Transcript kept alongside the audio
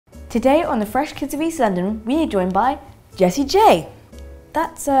Today on the Fresh Kids of East London, we are joined by Jessie J.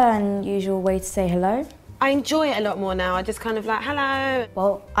 That's an unusual way to say hello. I enjoy it a lot more now. I just kind of like, hello.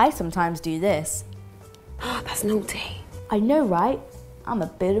 Well, I sometimes do this. Oh, that's naughty. I know, right? I'm a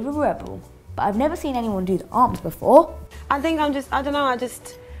bit of a rebel, but I've never seen anyone do the arms before. I think I'm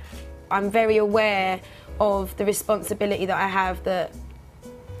very aware of the responsibility that I have, that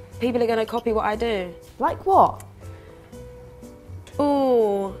people are going to copy what I do. Like what?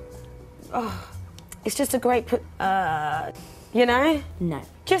 Ooh. Oh, it's just a great, you know? No.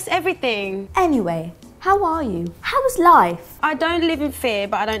 Just everything. Anyway, how are you? How is life? I don't live in fear,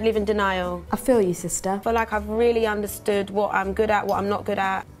 but I don't live in denial. I feel you, sister. I feel like I've really understood what I'm good at, what I'm not good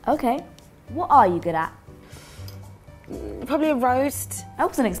at. Okay, what are you good at? Probably a roast. I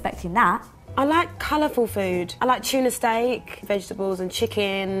wasn't expecting that. I like colourful food. I like tuna steak, vegetables and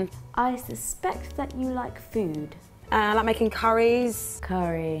chicken. I suspect that you like food. I like making curries.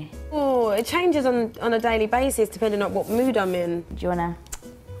 Curry. Oh, it changes on a daily basis depending on what mood I'm in. Do you wanna,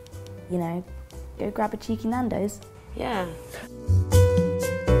 go grab a cheeky Nandos? Yeah.